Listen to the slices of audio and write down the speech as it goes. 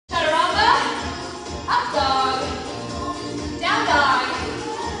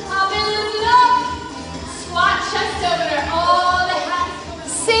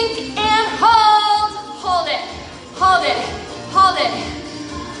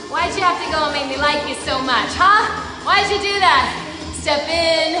to go and make me like you so much, huh? Why'd you do that? Step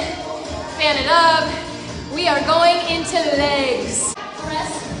in, fan it up. We are going into legs.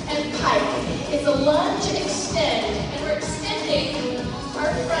 Press and pike. It's a lunge extend, and we're extending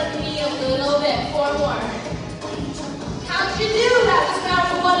our front knee a little bit. 4 more. How'd you do? That was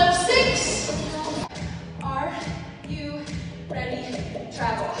round 1 of 6. Are you ready?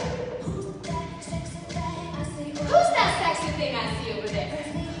 Travel. Who's that sexy thing I see over there?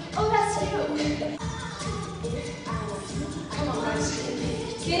 Oh, that's you. Come on, guys.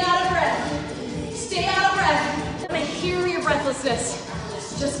 Get out of breath. Stay out of breath. I hear your breathlessness.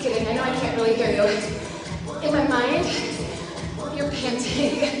 Just kidding, I know I can't really hear you. In my mind, you're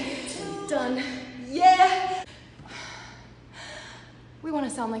panting. Done. Yeah. We want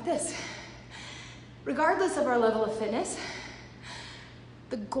to sound like this. Regardless of our level of fitness,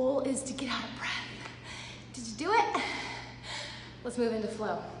 the goal is to get out of breath. Did you do it? Let's move into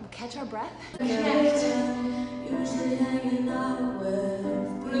flow. We'll catch our breath. Connect.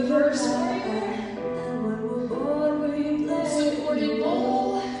 Reverse warrior. Supported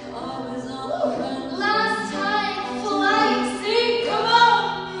bowl. Last time, flight, sing, come on.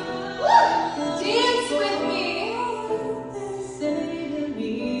 Woo. Dance with me.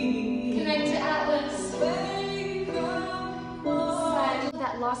 Connect to Atlas. I love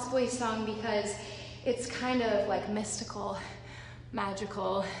that Lost Boys song because it's kind of like mystical,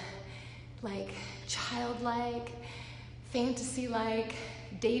 magical, like childlike, fantasy-like,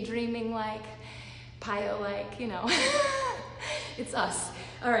 daydreaming-like, PiYo-like, you know. It's us.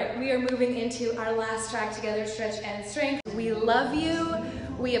 All right, we are moving into our last track together, stretch and strength. We love you.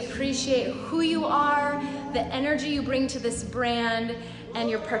 We appreciate who you are, the energy you bring to this brand, and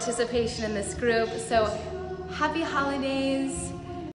your participation in this group. So happy holidays.